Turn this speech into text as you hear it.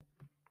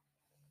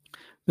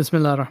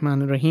Bismillah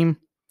ar-Rahman ar-Rahim.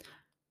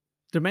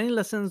 There are many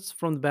lessons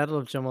from the Battle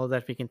of Jamal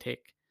that we can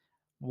take.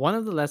 One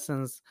of the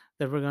lessons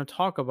that we're going to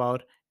talk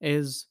about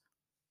is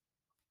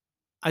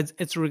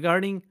it's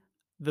regarding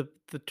the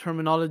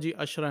terminology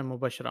Ashra and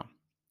Mubashara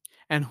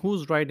and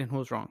who's right and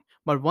who's wrong.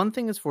 But one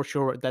thing is for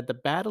sure that the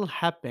battle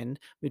happened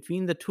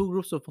between the two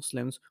groups of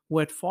Muslims who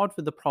had fought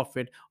with the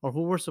Prophet or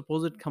who were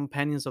supposed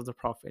companions of the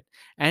Prophet.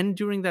 And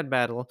during that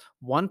battle,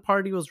 one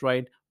party was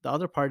right, the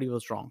other party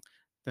was wrong.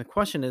 The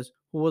question is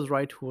who was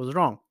right, who was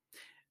wrong?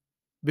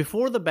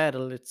 Before the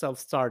battle itself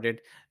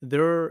started,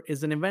 there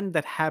is an event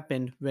that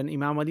happened when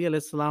Imam Ali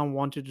AS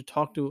wanted to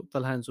talk to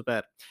Talha and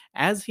Zubair.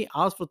 As he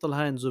asked for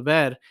Talha and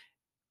Zubair,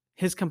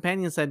 his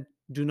companion said,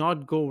 "Do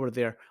not go over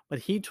there." But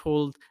he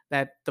told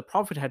that the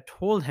Prophet had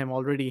told him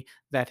already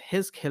that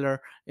his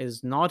killer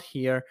is not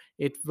here.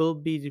 It will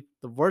be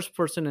the worst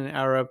person in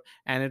Arab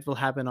and it will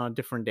happen on a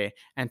different day.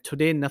 And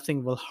today,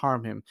 nothing will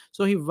harm him.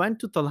 So he went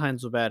to Talha and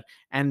Zubair.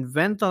 And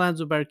when Talha and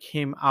Zubair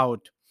came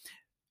out,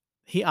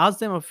 he asked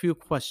them a few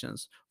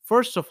questions.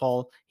 First of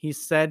all, he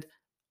said,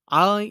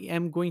 I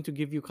am going to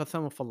give you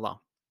Qatham of Allah,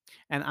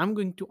 and I'm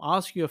going to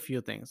ask you a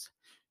few things.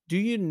 Do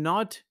you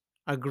not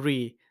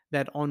agree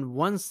that on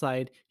one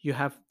side you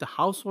have the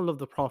household of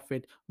the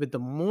Prophet with the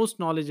most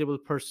knowledgeable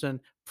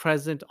person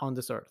present on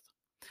this earth?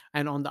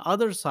 And on the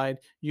other side,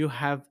 you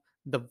have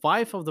the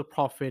wife of the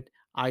Prophet,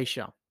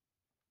 Aisha.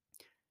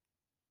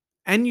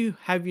 And you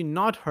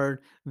not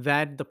heard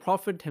that the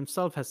Prophet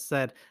himself has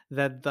said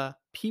that the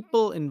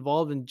people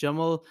involved in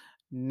Jamal,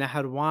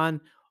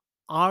 Naharwan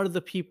are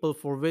the people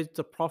for which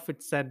the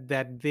Prophet said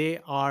that they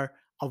are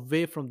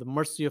away from the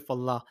mercy of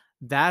Allah.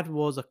 That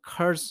was a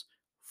curse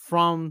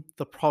from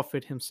the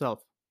Prophet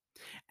himself.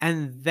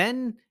 And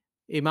then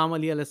Imam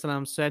Ali alayhi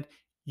salam said,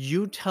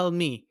 "You tell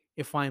me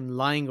if I'm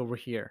lying over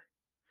here."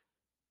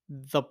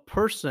 The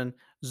person,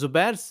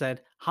 Zubair,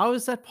 said, "How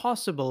is that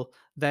possible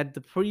that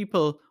the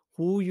people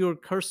who you're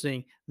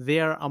cursing, they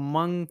are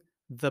among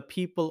the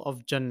people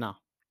of Jannah?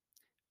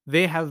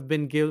 They have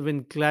been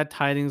given glad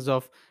tidings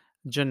of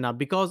Jannah."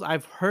 Because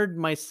I've heard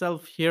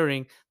myself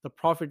hearing the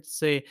Prophet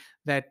say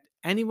that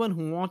anyone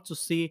who wants to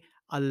see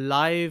a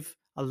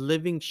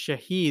living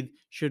Shaheed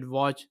should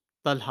watch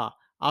Talha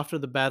after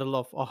the Battle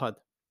of Uhud.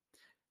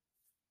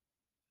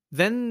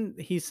 Then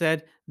he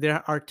said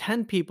there are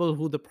 10 people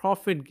who the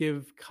Prophet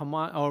give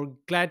command or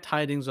glad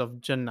tidings of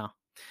Jannah.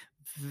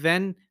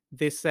 Then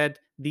they said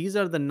these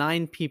are the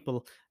 9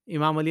 people.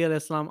 Imam Ali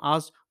alayhi salam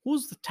asked,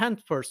 "Who's the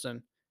 10th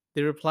person?"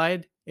 They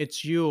replied,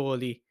 "It's you,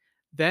 Ali."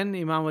 Then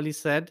Imam Ali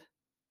said,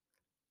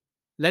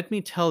 "Let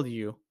me tell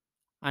you,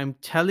 I'm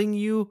telling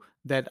you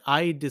that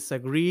I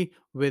disagree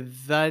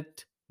with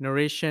that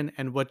narration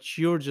and what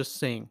you're just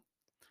saying."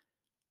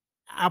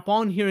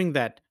 Upon hearing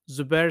that,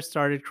 Zubair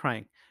started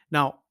crying.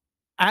 Now,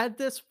 at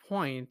this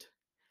point,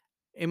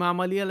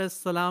 Imam Ali alayhi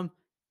salam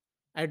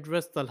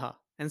addressed Talha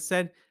and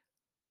said,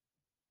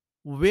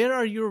 "Where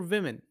are your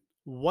women?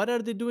 What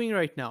are they doing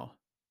right now?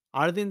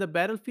 Are they in the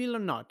battlefield or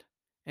not?"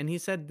 And he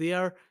said, "They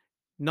are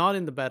not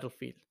in the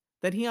battlefield."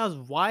 Then he asked,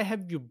 "Why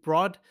have you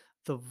brought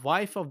the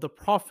wife of the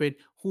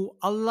Prophet who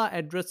Allah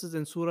addresses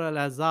in Surah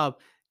Al Azab?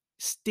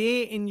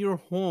 Stay in your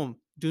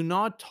home. Do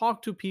not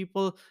talk to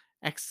people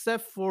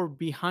except for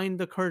behind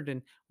the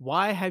curtain.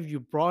 Why have you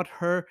brought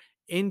her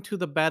into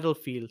the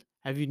battlefield?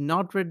 Have you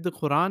not read the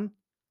Quran?"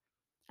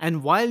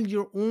 And while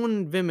your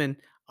own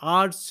women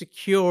are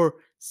secure,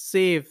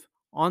 safe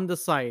on the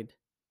side,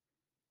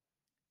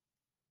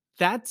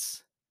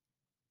 that's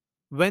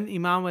when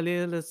Imam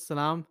alayhi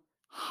salam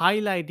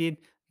highlighted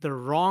the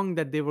wrong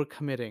that they were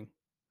committing.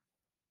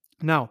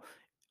 Now,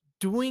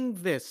 doing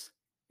this,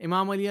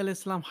 Imam Ali alayhi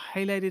salam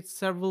highlighted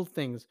several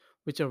things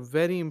which are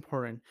very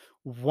important.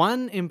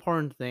 One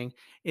important thing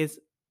is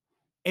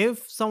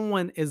if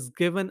someone is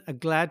given a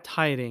glad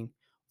tiding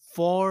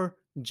for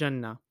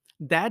Jannah,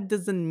 that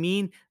doesn't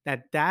mean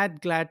that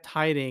that glad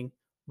tiding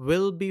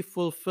will be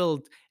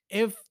fulfilled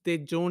if they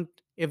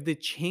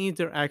change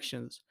their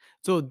actions.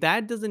 So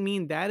that doesn't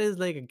mean that is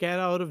like a get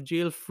out of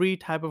jail free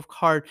type of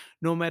card.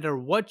 No matter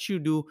what you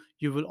do,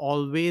 you will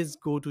always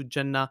go to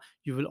Jannah.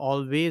 You will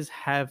always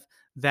have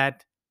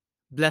that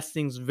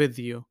blessings with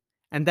you.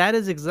 And that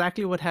is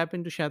exactly what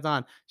happened to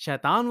Shaitan.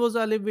 Shaitan was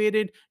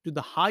elevated to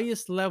the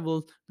highest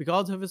level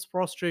because of his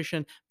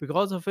prostration,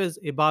 because of his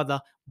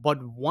ibadah.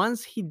 But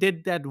once he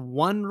did that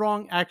one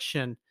wrong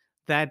action,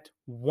 that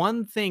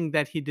one thing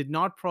that he did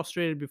not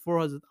prostrate before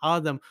Hazrat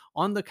Adam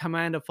on the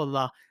command of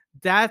Allah,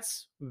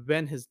 that's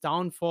when his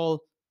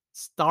downfall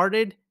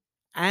started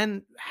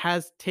and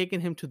has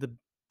taken him to the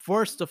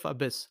worst of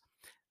abyss.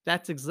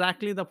 That's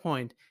exactly the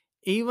point.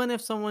 Even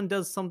if someone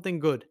does something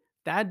good,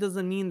 that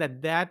doesn't mean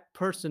that that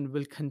person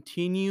will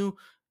continue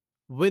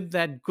with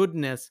that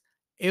goodness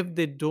if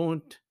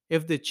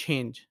they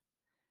change.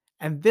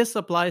 And this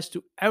applies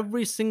to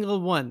every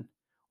single one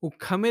who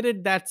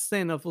committed that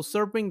sin of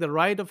usurping the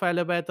right of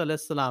Ahlul Bayt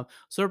alayhis salam,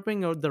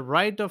 usurping the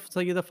right of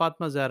Syeda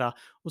Fatima Zehra,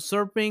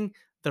 usurping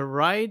the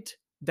right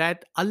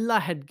that Allah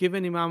had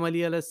given Imam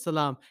Ali alayhis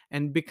salam,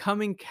 and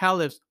becoming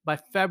caliphs by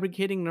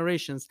fabricating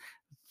narrations.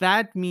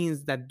 That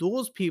means that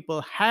those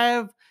people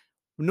have,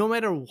 no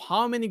matter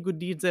how many good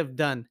deeds they've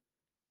done,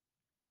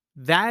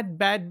 that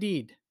bad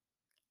deed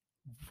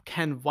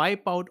can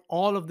wipe out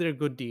all of their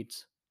good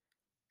deeds.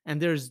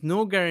 And there's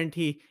no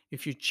guarantee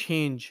if you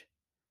change.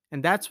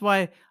 And that's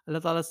why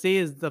Allah Ta'ala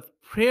says the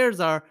prayers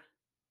are,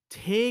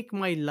 take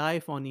my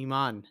life on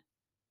Iman.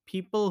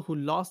 People who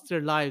lost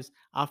their lives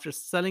after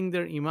selling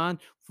their Iman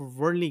for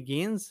worldly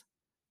gains,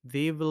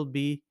 they will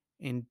be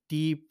in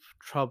deep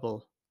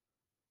trouble.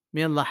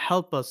 May Allah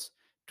help us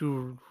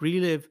to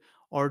relive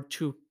or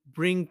to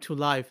bring to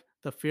life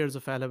the fears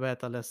of Ahlul Bayt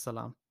alayhi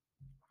salam.